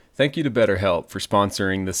Thank you to BetterHelp for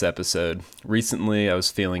sponsoring this episode. Recently, I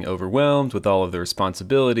was feeling overwhelmed with all of the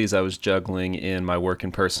responsibilities I was juggling in my work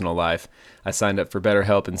and personal life. I signed up for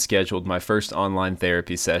BetterHelp and scheduled my first online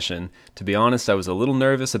therapy session. To be honest, I was a little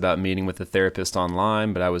nervous about meeting with a therapist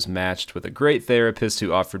online, but I was matched with a great therapist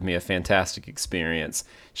who offered me a fantastic experience.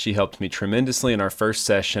 She helped me tremendously in our first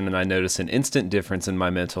session, and I noticed an instant difference in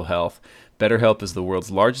my mental health. BetterHelp is the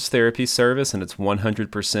world's largest therapy service, and it's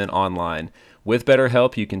 100% online. With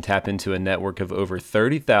BetterHelp, you can tap into a network of over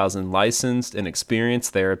 30,000 licensed and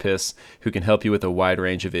experienced therapists who can help you with a wide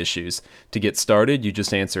range of issues. To get started, you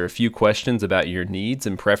just answer a few questions about your needs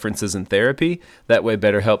and preferences in therapy. That way,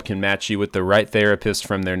 BetterHelp can match you with the right therapist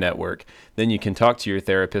from their network. Then you can talk to your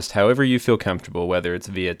therapist however you feel comfortable, whether it's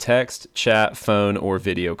via text, chat, phone, or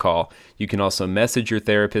video call. You can also message your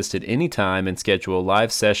therapist at any time and schedule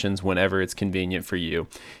live sessions whenever it's convenient for you.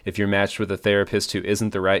 If you're matched with a therapist who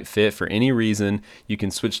isn't the right fit for any reason, you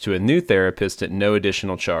can switch to a new therapist at no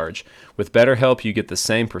additional charge. With BetterHelp, you get the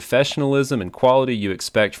same professionalism and quality you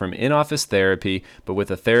expect from in-office therapy, but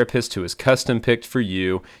with a therapist who is custom-picked for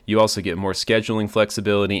you. You also get more scheduling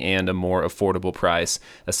flexibility and a more affordable price,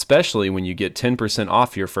 especially when you get 10%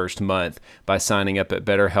 off your first month by signing up at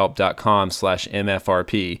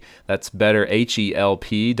betterhelp.com/MFRP. That's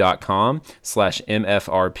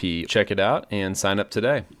betterhelp.com/MFRP. Check it out and sign up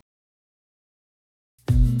today.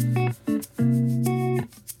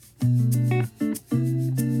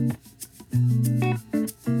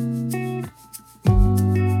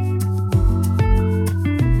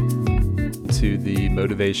 To the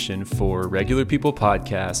Motivation for Regular People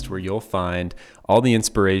podcast, where you'll find all the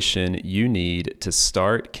inspiration you need to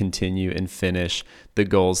start, continue, and finish the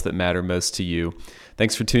goals that matter most to you.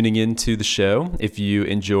 Thanks for tuning in to the show. If you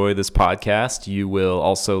enjoy this podcast, you will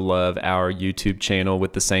also love our YouTube channel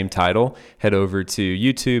with the same title. Head over to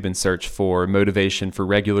YouTube and search for Motivation for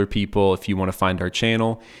Regular People if you want to find our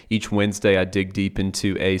channel. Each Wednesday, I dig deep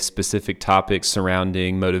into a specific topic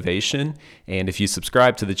surrounding motivation. And if you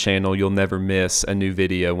subscribe to the channel, you'll never miss a new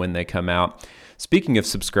video when they come out. Speaking of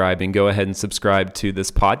subscribing, go ahead and subscribe to this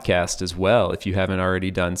podcast as well if you haven't already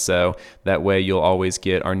done so. That way you'll always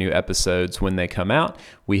get our new episodes when they come out.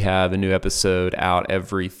 We have a new episode out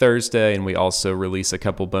every Thursday, and we also release a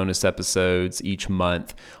couple bonus episodes each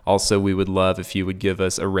month. Also, we would love if you would give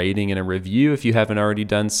us a rating and a review if you haven't already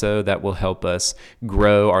done so. That will help us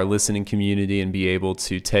grow our listening community and be able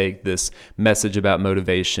to take this message about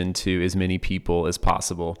motivation to as many people as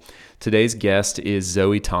possible. Today's guest is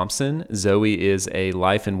Zoe Thompson. Zoe is a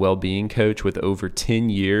life and well-being coach with over 10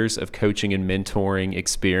 years of coaching and mentoring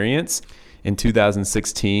experience. In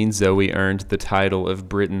 2016, Zoe earned the title of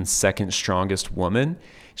Britain's second strongest woman.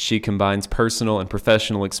 She combines personal and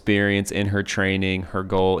professional experience in her training. Her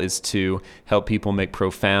goal is to help people make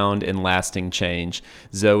profound and lasting change.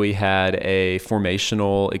 Zoe had a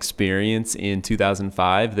formational experience in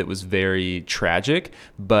 2005 that was very tragic,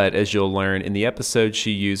 but as you'll learn in the episode,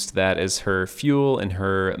 she used that as her fuel and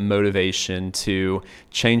her motivation to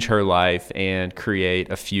change her life and create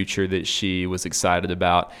a future that she was excited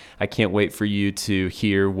about. I can't wait for you to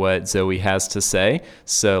hear what Zoe has to say,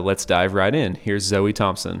 so let's dive right in. Here's Zoe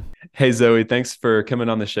Thompson. Hey, Zoe, thanks for coming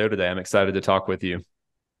on the show today. I'm excited to talk with you.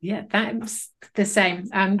 Yeah, that's the same.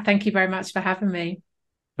 Thank you very much for having me.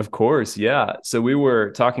 Of course, yeah. So we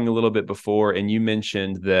were talking a little bit before, and you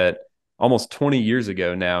mentioned that almost 20 years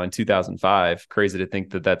ago now in 2005, crazy to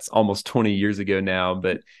think that that's almost 20 years ago now,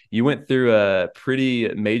 but you went through a pretty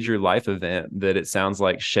major life event that it sounds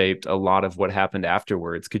like shaped a lot of what happened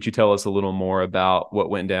afterwards. Could you tell us a little more about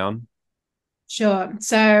what went down? Sure.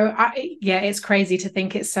 Yeah, it's crazy to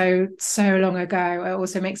think it's so long ago. It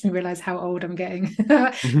also makes me realize how old I'm getting.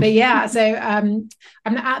 But yeah, I'm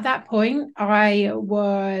at that point. I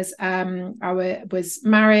was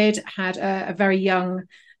married, had a very young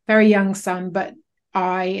son, but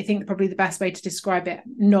I think probably the best way to describe it,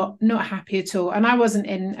 not happy at all. And I wasn't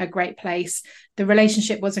in a great place. The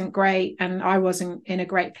relationship wasn't great, and I wasn't in a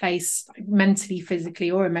great place mentally, physically,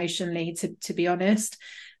 or emotionally, to be honest.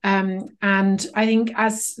 And I think,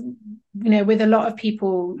 as you know, with a lot of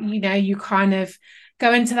people, you kind of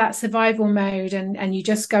go into that survival mode, and you're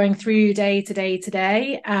just going through day to day to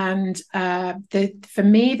day. And for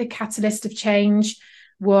me, the catalyst of change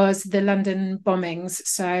was the London bombings.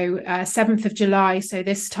 So 7th of July. So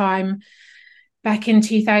this time back in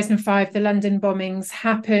 2005, the London bombings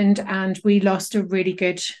happened, and we lost a really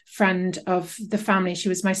good friend of the family. She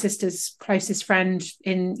was my sister's closest friend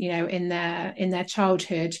in their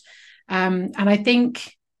childhood. And I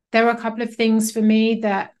think there were a couple of things for me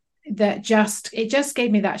that just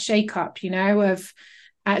gave me that shake up, of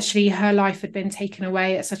actually her life had been taken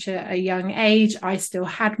away at such a young age. I still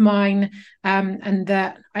had mine, and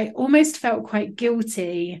that I almost felt quite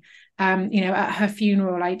guilty. At her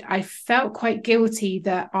funeral, I felt quite guilty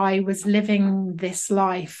that I was living this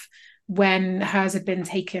life when hers had been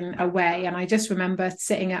taken away. And I just remember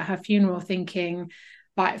sitting at her funeral thinking,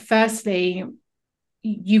 like, firstly,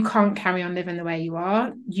 you can't carry on living the way you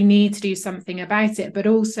are. You need to do something about it. But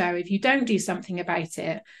also, if you don't do something about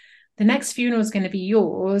it, the next funeral is going to be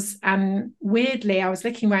yours. And weirdly, I was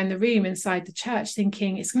looking around the room inside the church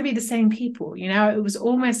thinking it's going to be the same people. It was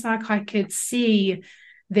almost like I could see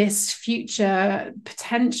this future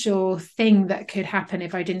potential thing that could happen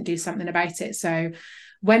if I didn't do something about it. So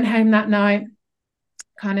went home that night,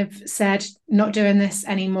 kind of said, not doing this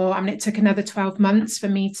anymore. I mean, it took another 12 months for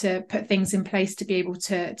me to put things in place to be able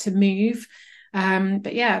to move.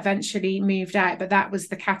 But yeah, eventually moved out. But that was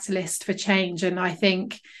the catalyst for change. And I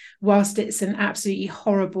think whilst it's an absolutely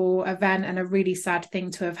horrible event and a really sad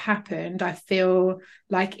thing to have happened, I feel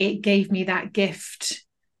like it gave me that gift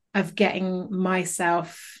of getting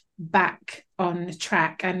myself back on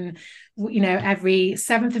track. And every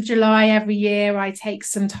 7th of July every year I take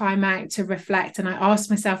some time out to reflect, and I ask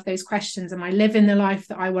myself those questions. Am I living the life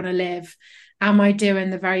that I want to live? Am I doing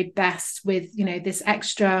the very best with this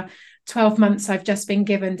extra 12 months I've just been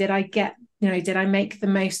given? Did I make the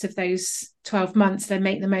most of those 12 months? Did I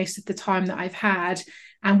make the most of the time that I've had?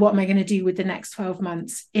 And what am I going to do with the next 12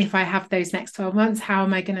 months? If I have those next 12 months, how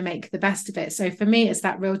am I going to make the best of it? So for me, it's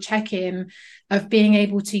that real check-in of being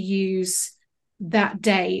able to use that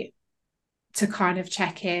date to kind of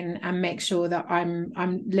check in and make sure that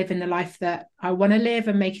I'm living the life that I want to live,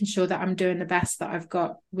 and making sure that I'm doing the best that I've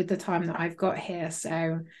got with the time that I've got here.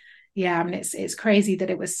 So yeah, I mean, it's crazy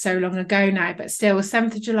that it was so long ago now, but still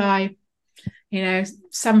 7th of July,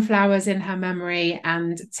 sunflowers in her memory,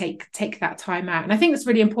 and take that time out. And I think it's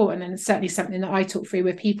really important, and it's certainly something that I talk through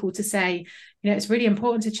with people to say, it's really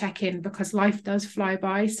important to check in, because life does fly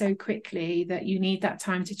by so quickly that you need that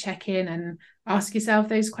time to check in and ask yourself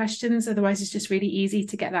those questions. Otherwise, it's just really easy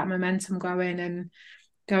to get that momentum going and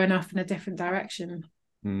going off in a different direction.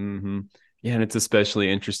 Mm-hmm. Yeah, and it's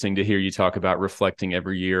especially interesting to hear you talk about reflecting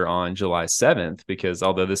every year on July 7th, because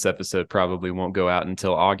although this episode probably won't go out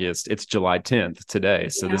until August, it's July 10th today.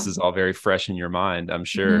 So this is all very fresh in your mind, I'm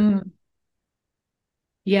sure. Mm.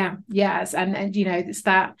 Yeah, yes. And it's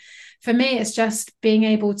that, for me, it's just being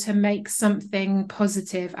able to make something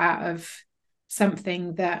positive out of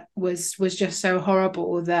something that was just so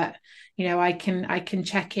horrible that I can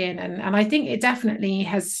check in, and I think it definitely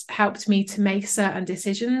has helped me to make certain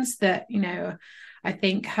decisions that I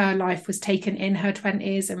think her life was taken in her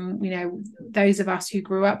 20s, and those of us who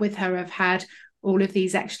grew up with her have had all of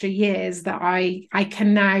these extra years that I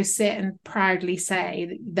can now sit and proudly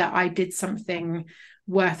say that I did something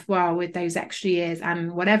worthwhile with those extra years,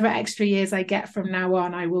 and whatever extra years I get from now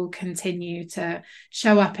on, I will continue to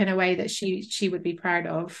show up in a way that she would be proud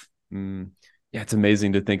of. Yeah, it's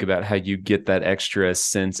amazing to think about how you get that extra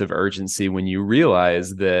sense of urgency when you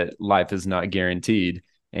realize that life is not guaranteed.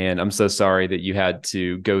 And I'm so sorry that you had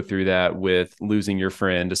to go through that with losing your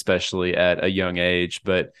friend, especially at a young age.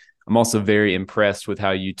 But I'm also very impressed with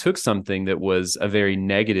how you took something that was a very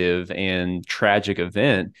negative and tragic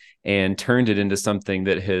event and turned it into something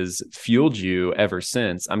that has fueled you ever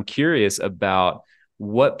since. I'm curious about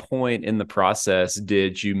what point in the process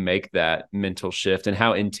did you make that mental shift, and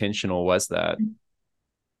how intentional was that?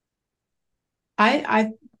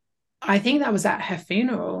 I think that was at her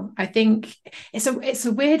funeral. I think it's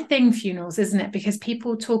a weird thing, funerals, isn't it? Because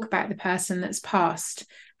people talk about the person that's passed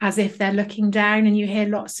as if they're looking down, and you hear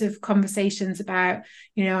lots of conversations about,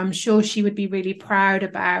 I'm sure she would be really proud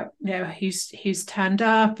about, who's turned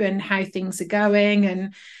up and how things are going.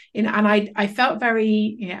 And and I felt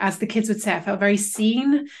very, as the kids would say, I felt very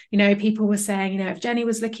seen. People were saying, if Jenny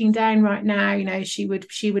was looking down right now, she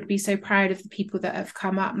would be so proud of the people that have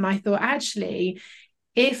come up. And I thought, actually,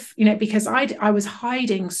 if because I was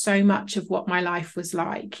hiding so much of what my life was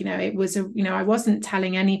like, it was I wasn't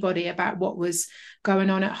telling anybody about what was going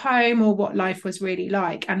on at home or what life was really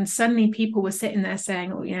like, and suddenly people were sitting there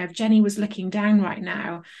saying, if Jenny was looking down right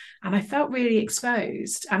now, and I felt really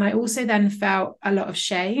exposed. And I also then felt a lot of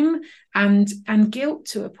shame and guilt,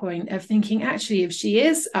 to a point of thinking, actually, if she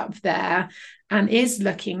is up there and is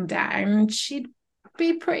looking down, she'd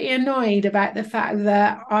be pretty annoyed about the fact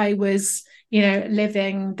that I was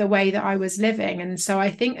living the way that I was living. And so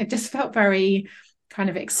I think I just felt very kind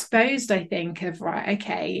of exposed, I think, of, right,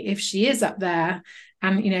 okay, if she is up there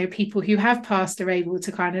and people who have passed are able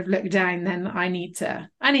to kind of look down, then I need to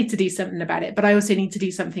do something about it. But I also need to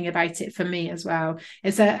do something about it for me as well.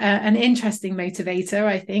 It's an interesting motivator,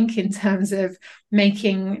 I think, in terms of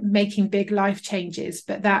making big life changes.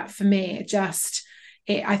 But that for me,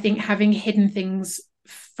 I think having hidden things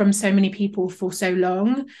from so many people for so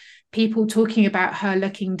long, people talking about her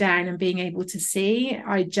looking down and being able to see,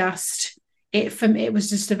 it was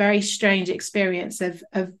just a very strange experience of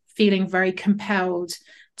feeling very compelled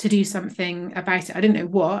to do something about it. I didn't know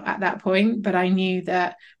what at that point, but I knew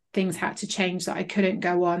that things had to change, that I couldn't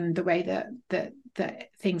go on the way that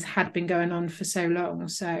things had been going on for so long.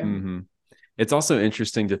 So It's also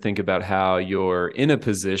interesting to think about how you're in a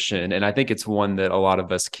position, and I think it's one that a lot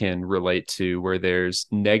of us can relate to, where there's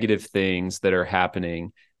negative things that are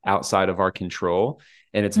happening outside of our control.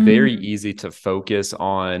 And it's very easy to focus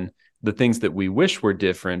on the things that we wish were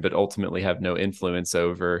different, but ultimately have no influence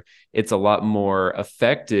over. It's a lot more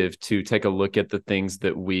effective to take a look at the things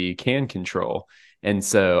that we can control. And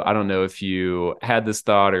so I don't know if you had this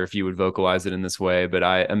thought or if you would vocalize it in this way, but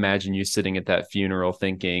I imagine you sitting at that funeral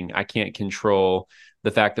thinking, I can't control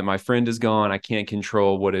the fact that my friend is gone. I can't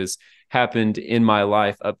control what has happened in my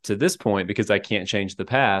life up to this point because I can't change the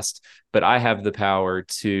past, but I have the power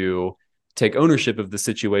to take ownership of the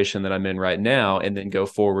situation that I'm in right now and then go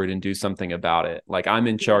forward and do something about it. Like I'm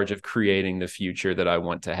in charge of creating the future that I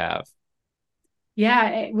want to have. Yeah,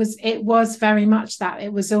 it was very much that.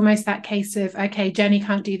 It was almost that case of, okay, Jenny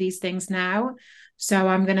can't do these things now, so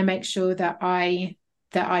I'm going to make sure that I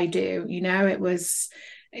do. It was,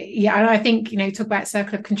 yeah. And I think, talk about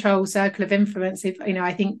circle of control, circle of influence. If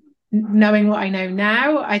I think knowing what I know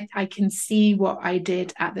now, I can see what I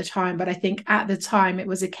did at the time. But I think at the time it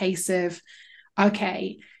was a case of,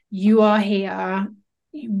 okay, you are here.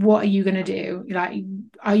 What are you going to do? Like,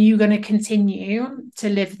 are you going to continue to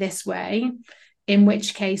live this way? In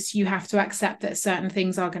which case you have to accept that certain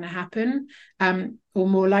things are going to happen, or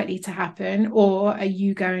more likely to happen, or are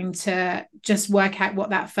you going to just work out what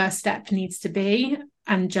that first step needs to be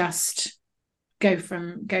and just go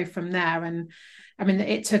from there? And I mean,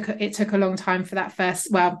 it took a long time for that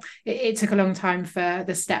it took a long time for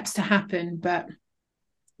the steps to happen, but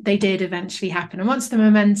they did eventually happen. And once the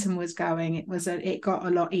momentum was going, it got a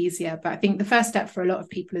lot easier. But I think the first step for a lot of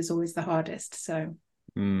people is always the hardest. So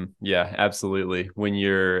yeah, absolutely. When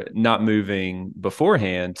you're not moving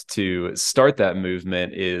beforehand, to start that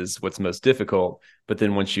movement is what's most difficult. But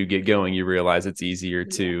then once you get going, you realize it's easier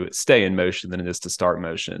to stay in motion than it is to start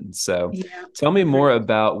motion. So tell me more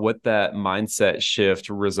about what that mindset shift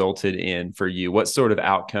resulted in for you. What sort of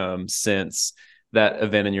outcome since that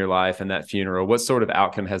event in your life and that funeral, what sort of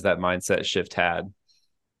outcome has that mindset shift had?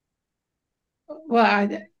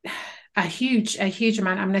 Well, a huge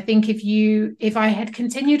amount. I mean, I think if I had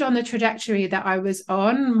continued on the trajectory that I was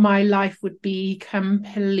on, my life would be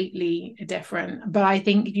completely different. But I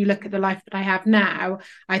think if you look at the life that I have now,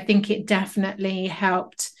 I think it definitely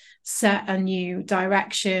helped set a new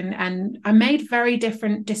direction. And I made very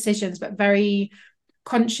different decisions, but very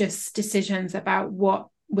conscious decisions about what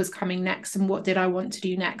was coming next and what did I want to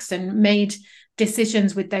do next, and made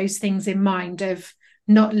decisions with those things in mind, of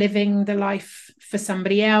not living the life for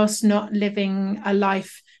somebody else, not living a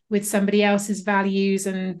life with somebody else's values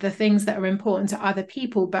and the things that are important to other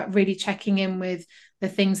people, but really checking in with the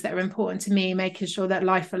things that are important to me, making sure that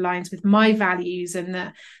life aligns with my values and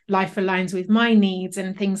that life aligns with my needs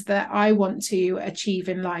and things that I want to achieve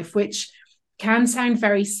in life, which can sound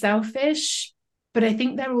very selfish, but I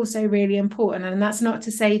think they're also really important. And that's not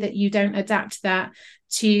to say that you don't adapt that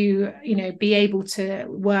to, be able to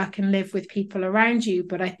work and live with people around you.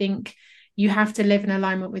 But I think you have to live in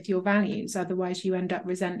alignment with your values. Otherwise, you end up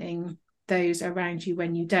resenting those around you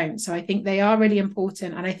when you don't. So I think they are really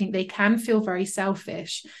important. And I think they can feel very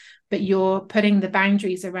selfish, but you're putting the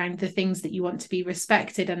boundaries around the things that you want to be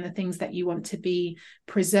respected and the things that you want to be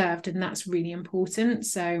preserved. And that's really important.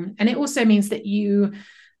 So, and it also means that you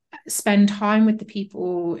spend time with the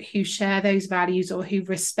people who share those values, or who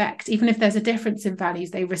respect, even if there's a difference in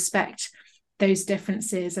values, they respect those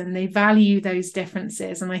differences and they value those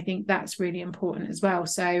differences. And I think that's really important as well.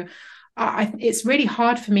 So it's really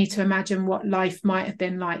hard for me to imagine what life might have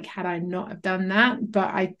been like had I not have done that. But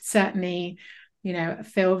I certainly,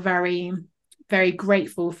 feel very, very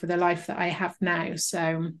grateful for the life that I have now.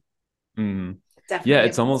 So definitely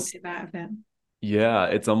it's almost out of it. Yeah,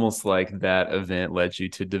 it's almost like that event led you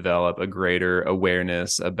to develop a greater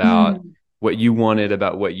awareness about what you wanted,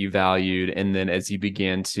 about what you valued. And then as you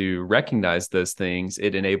began to recognize those things,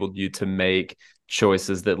 it enabled you to make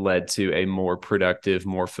choices that led to a more productive,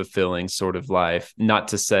 more fulfilling sort of life. Not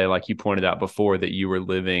to say, like you pointed out before, that you were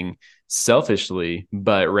living selfishly,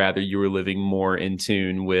 but rather you were living more in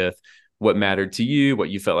tune with what mattered to you, what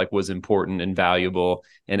you felt like was important and valuable.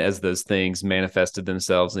 And as those things manifested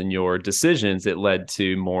themselves in your decisions, it led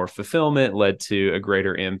to more fulfillment, led to a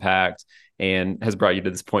greater impact, and has brought you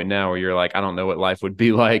to this point now where you're like, I don't know what life would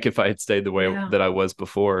be like if I had stayed the way Yeah. that I was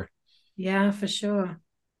before. Yeah, for sure.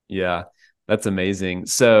 Yeah, that's amazing.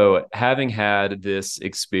 So, having had this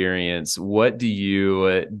experience, what do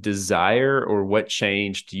you desire, or what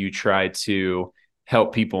change do you try to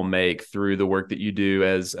help people make through the work that you do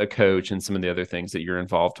as a coach and some of the other things that you're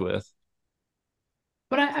involved with?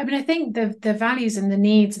 But I mean, I think the values and the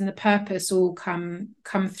needs and the purpose all come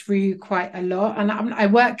through quite a lot. And I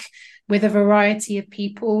work with a variety of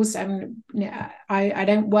peoples, and I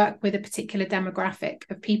don't work with a particular demographic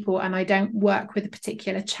of people, and I don't work with a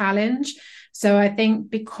particular challenge. So I think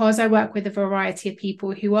because I work with a variety of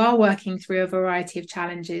people who are working through a variety of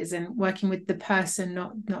challenges and working with the person,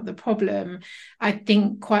 not the problem, I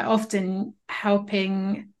think quite often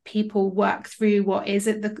helping people work through what is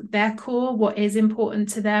at their core, what is important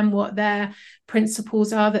to them, what their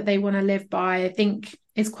principles are that they want to live by, I think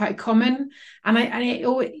is quite common. And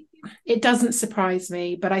it doesn't surprise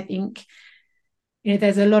me, but I think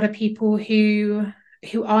there's a lot of people who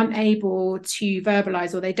aren't able to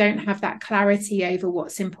verbalize, or they don't have that clarity over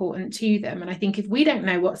what's important to them. And I think if we don't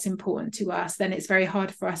know what's important to us, then it's very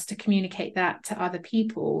hard for us to communicate that to other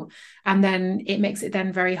people. And then it makes it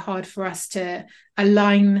then very hard for us to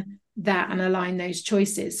align that and align those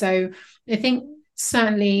choices. So I think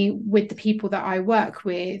certainly with the people that I work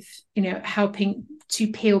with, helping to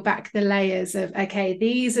peel back the layers of, okay,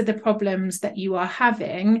 these are the problems that you are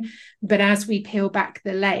having, but as we peel back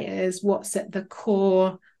the layers, what's at the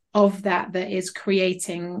core of that is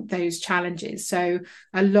creating those challenges. So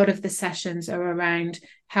a lot of the sessions are around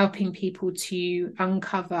helping people to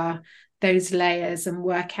uncover those layers and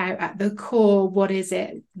work out at the core, what is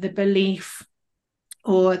it, the belief,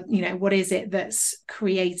 or what is it that's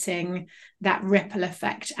creating that ripple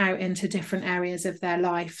effect out into different areas of their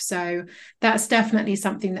life. So that's definitely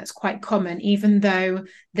something that's quite common, even though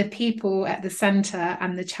the people at the center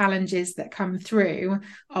and the challenges that come through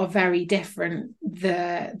are very different.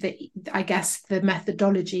 I guess the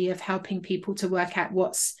methodology of helping people to work out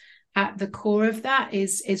what's at the core of that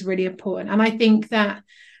is really important. And I think that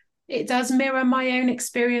it does mirror my own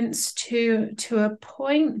experience to a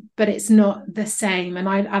point, but it's not the same. And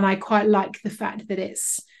I quite like the fact that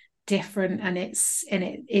it's different, and it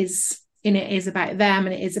is about them,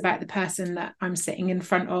 and it is about the person that I'm sitting in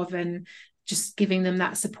front of, and just giving them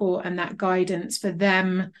that support and that guidance for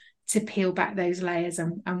them to peel back those layers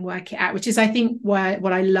and work it out, which is, I think,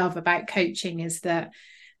 what I love about coaching is that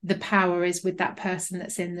the power is with that person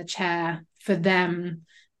that's in the chair, for them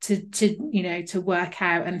to work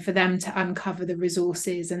out, and for them to uncover the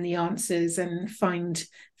resources and the answers and find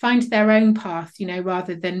their own path,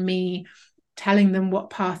 rather than me telling them what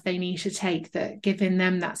path they need to take, that giving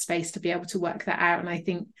them that space to be able to work that out. And I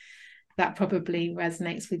think that probably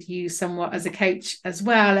resonates with you somewhat as a coach as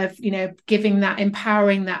well, of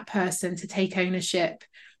empowering that person to take ownership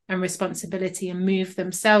and responsibility and move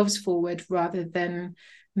themselves forward, rather than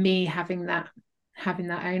me having that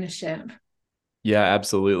ownership. Yeah,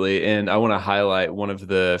 absolutely. And I want to highlight one of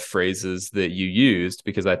the phrases that you used,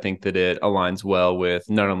 because I think that it aligns well with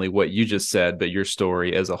not only what you just said, but your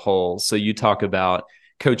story as a whole. So you talk about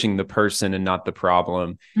coaching the person and not the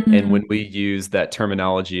problem. Mm-hmm. And when we use that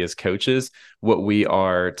terminology as coaches, what we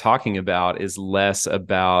are talking about is less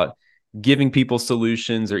about giving people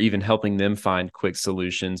solutions or even helping them find quick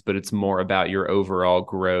solutions, but it's more about your overall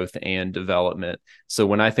growth and development. So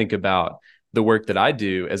when I think about the work that I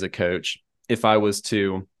do as a coach, if I was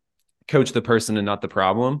to coach the person and not the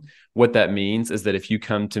problem, what that means is that if you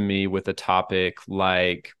come to me with a topic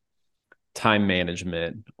like time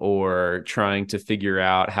management, or trying to figure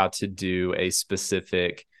out how to do a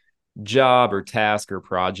specific job or task or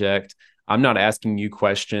project, I'm not asking you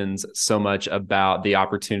questions so much about the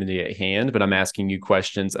opportunity at hand, but I'm asking you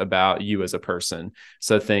questions about you as a person.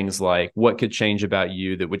 So things like, what could change about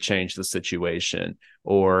you that would change the situation?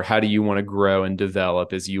 Or how do you want to grow and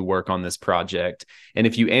develop as you work on this project? And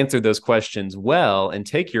if you answer those questions well and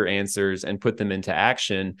take your answers and put them into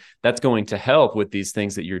action, that's going to help with these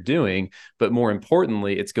things that you're doing. But more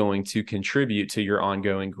importantly, it's going to contribute to your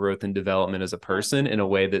ongoing growth and development as a person in a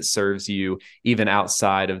way that serves you even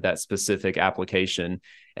outside of that specific application.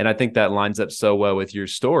 And I think that lines up so well with your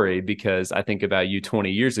story, because I think about you 20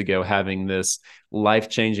 years ago having this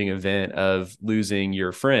life-changing event of losing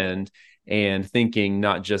your friend, and thinking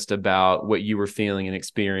not just about what you were feeling and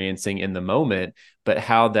experiencing in the moment, but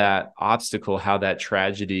how that obstacle, how that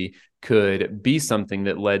tragedy could be something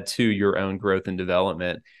that led to your own growth and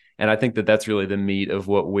development. And I think that that's really the meat of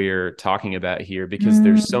what we're talking about here, because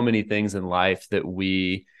there's so Mm, many things in life that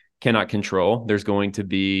we cannot control. There's going to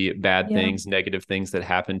be bad yeah. things, negative things that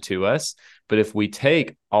happen to us. But if we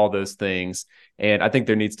take all those things, and I think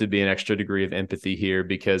there needs to be an extra degree of empathy here,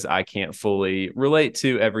 because I can't fully relate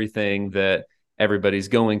to everything that everybody's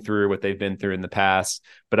going through, what they've been through in the past.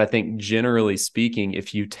 But I think generally speaking,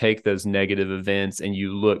 if you take those negative events and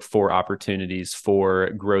you look for opportunities for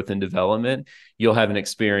growth and development, you'll have an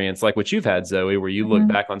experience like what you've had, Zoe, where you look Mhm.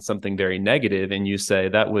 back on something very negative and you say,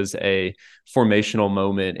 that was a formational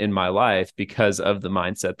moment in my life because of the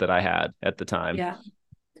mindset that I had at the time. Yeah.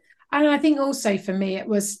 And I think also for me, it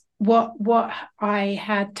was what I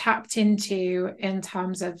had tapped into in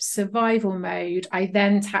terms of survival mode. I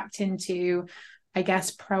then tapped into, I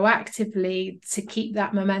guess, proactively to keep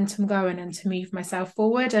that momentum going and to move myself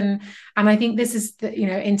forward. And I think this is the,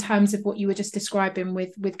 in terms of what you were just describing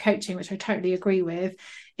with coaching, which I totally agree with,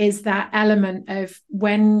 is that element of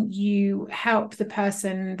when you help the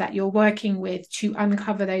person that you're working with to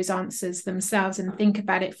uncover those answers themselves and think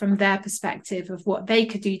about it from their perspective of what they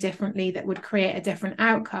could do differently that would create a different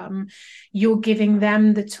outcome, you're giving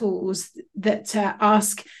them the tools that to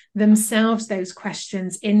ask themselves those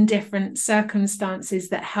questions in different circumstances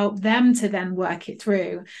that help them to then work it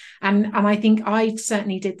through. And I think I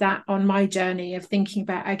certainly did that on my journey of thinking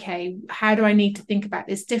about, okay, how do I need to think about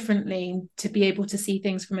this differently to be able to see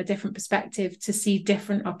things from a different perspective, to see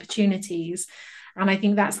different opportunities. And I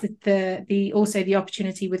think that's the also the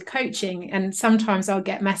opportunity with coaching. And sometimes I'll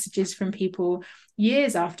get messages from people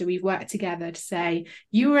years after we've worked together to say,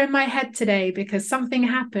 you were in my head today because something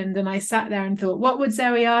happened. And I sat there and thought, what would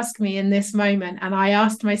Zoe ask me in this moment? And I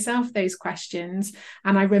asked myself those questions,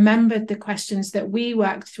 and I remembered the questions that we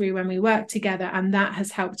worked through when we worked together. And that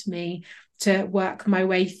has helped me to work my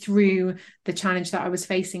way through the challenge that I was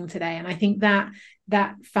facing today. And I think that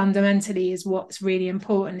fundamentally is what's really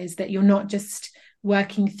important, is that you're not just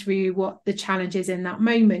working through what the challenge is in that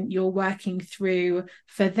moment, you're working through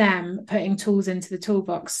for them, putting tools into the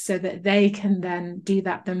toolbox so that they can then do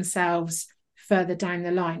that themselves further down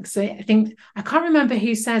the line. So I think, I can't remember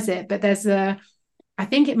who says it, but I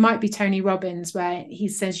think it might be Tony Robbins, where he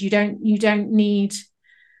says you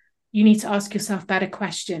need to ask yourself better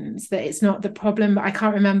questions, that it's not the problem. I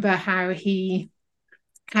can't remember how he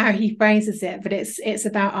phrases it, but it's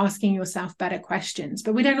about asking yourself better questions.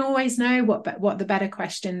 But we don't always know what the better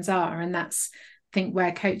questions are, and that's, I think,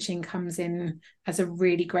 where coaching comes in as a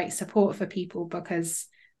really great support for people, because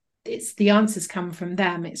it's the answers come from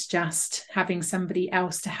them. It's just having somebody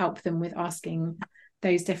else to help them with asking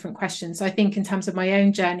those different questions. So I think in terms of my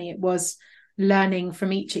own journey, it was learning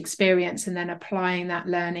from each experience and then applying that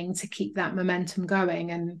learning to keep that momentum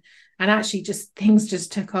going. And actually just things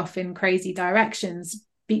just took off in crazy directions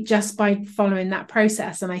just by following that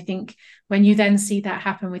process. And I think when you then see that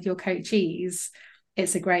happen with your coachees,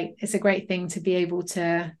 it's a great thing to be able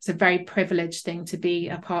to, it's a very privileged thing to be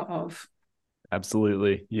a part of.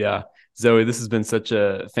 Absolutely. Yeah. Zoe, this has been such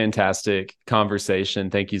a fantastic conversation.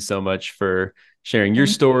 Thank you so much for sharing your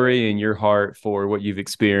story and your heart for what you've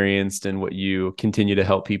experienced and what you continue to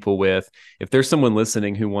help people with. If there's someone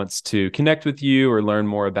listening who wants to connect with you or learn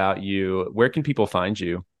more about you, where can people find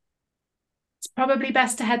you? It's probably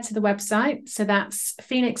best to head to the website. So that's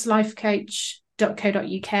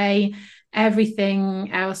phoenixlifecoach.co.uk. Everything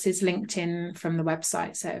else is linked in from the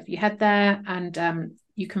website. So if you head there, and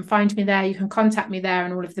you can find me there, you can contact me there,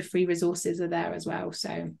 and all of the free resources are there as well.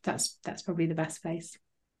 So that's probably the best place.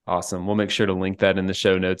 Awesome. We'll make sure to link that in the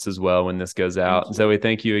show notes as well when this goes out. Zoe,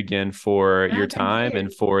 thank you again for your Thank time you.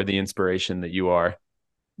 and for the inspiration that you are.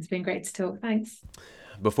 It's been great to talk. Thanks.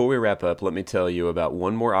 Before we wrap up, let me tell you about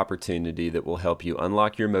one more opportunity that will help you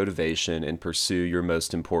unlock your motivation and pursue your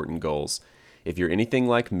most important goals. If you're anything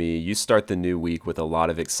like me, you start the new week with a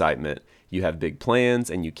lot of excitement. You have big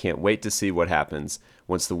plans and you can't wait to see what happens.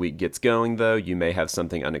 Once the week gets going, though, you may have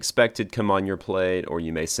something unexpected come on your plate, or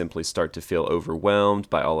you may simply start to feel overwhelmed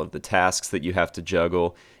by all of the tasks that you have to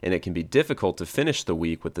juggle, and it can be difficult to finish the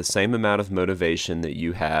week with the same amount of motivation that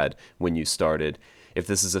you had when you started. If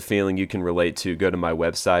this is a feeling you can relate to, go to my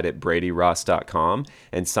website at bradyross.com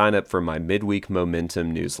and sign up for my midweek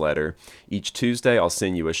momentum newsletter. Each Tuesday, I'll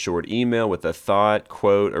send you a short email with a thought,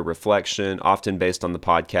 quote, or reflection, often based on the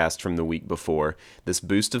podcast from the week before. This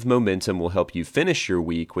boost of momentum will help you finish your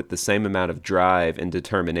week with the same amount of drive and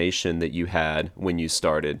determination that you had when you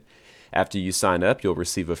started. After you sign up, you'll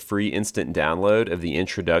receive a free instant download of the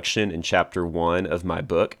introduction and chapter 1 of my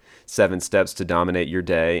book, 7 Steps to Dominate Your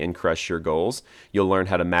Day and Crush Your Goals. You'll learn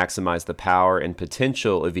how to maximize the power and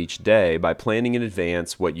potential of each day by planning in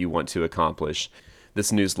advance what you want to accomplish.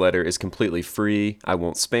 This newsletter is completely free. I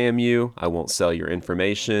won't spam you, I won't sell your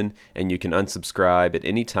information, and you can unsubscribe at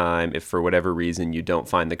any time if for whatever reason you don't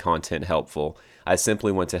find the content helpful. I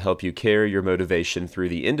simply want to help you carry your motivation through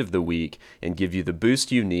the end of the week and give you the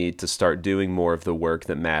boost you need to start doing more of the work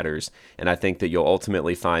that matters. And I think that you'll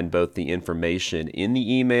ultimately find both the information in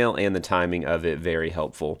the email and the timing of it very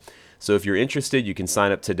helpful. So if you're interested, you can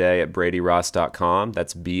sign up today at bradyross.com.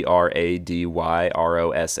 That's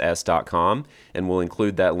BRADYROSS.com. And we'll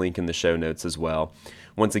include that link in the show notes as well.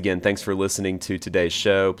 Once again, thanks for listening to today's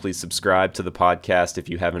show. Please subscribe to the podcast if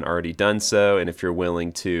you haven't already done so. And if you're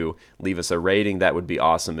willing to leave us a rating, that would be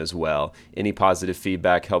awesome as well. Any positive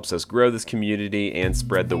feedback helps us grow this community and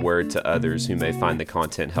spread the word to others who may find the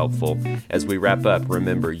content helpful. As we wrap up,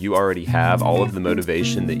 remember, you already have all of the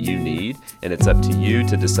motivation that you need, and it's up to you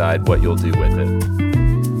to decide what you'll do with it.